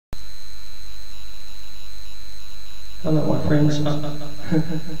Hello, my friends.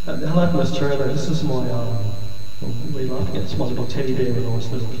 Hello from Australia. This is my, we love to get this my little teddy bear when I was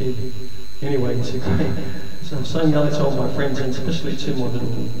a little kid. Anyway, so I'm saying hello to all my friends, and especially to my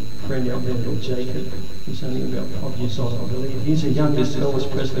little friend out there, little Jacob. He's only about 5 years old, I believe. He's the youngest Elvis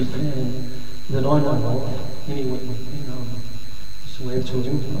Presley fan that I know of. Anyway, just wave to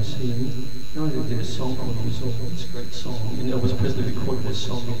him. I see him. You know, they did a song called It's a great song. And Elvis Presley recorded this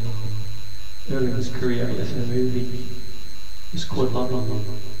song early in his career as in a movie. It's called Love You,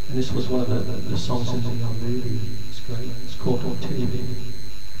 and this was one of the songs in the movie. It's great. It's called teddY.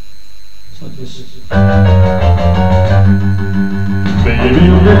 It's like this. Baby,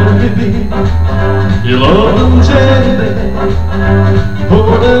 you love teddY.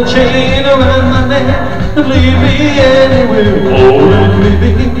 Hold a chain around my neck and leave me anywhere. Oh, let me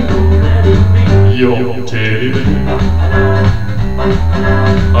be your teddY.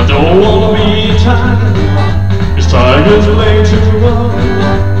 I don't wanna be a tiger, 'cause tigers play too rough.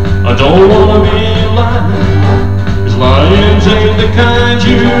 I don't wanna be a lion, 'cause lions ain't the kind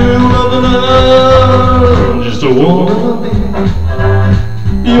you love enough. Just wanna be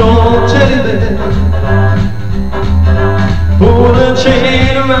your teddy bear. Hold a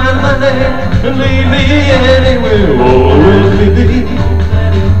chain around my neck and leave me anywhere. Oh, let me be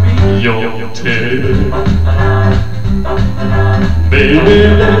your teddy bear. Baby,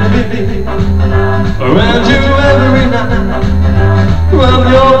 let me be around you every night. Run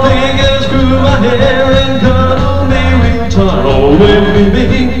your fingers through my hair and cuddle me real tight. Oh, let me be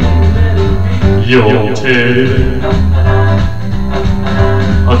your teddy bear.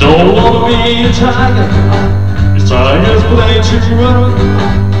 I don't wanna be a tiger, 'cause tigers play too rough.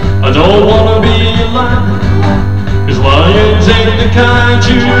 I don't wanna be a lion, 'cause lions ain't the kind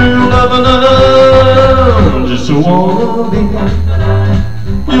you love enough. Just wanna be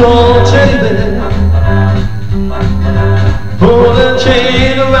your teddy bear. Hold a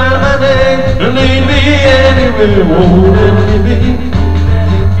chain around my neck and lead me anywhere. Oh, let me be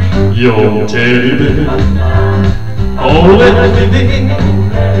your teddy bear. Oh, let me be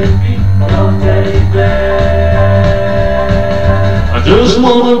your teddy bear. I just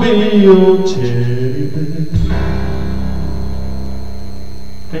wanna be your teddy bear.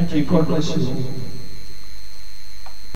 Thank you. God bless you.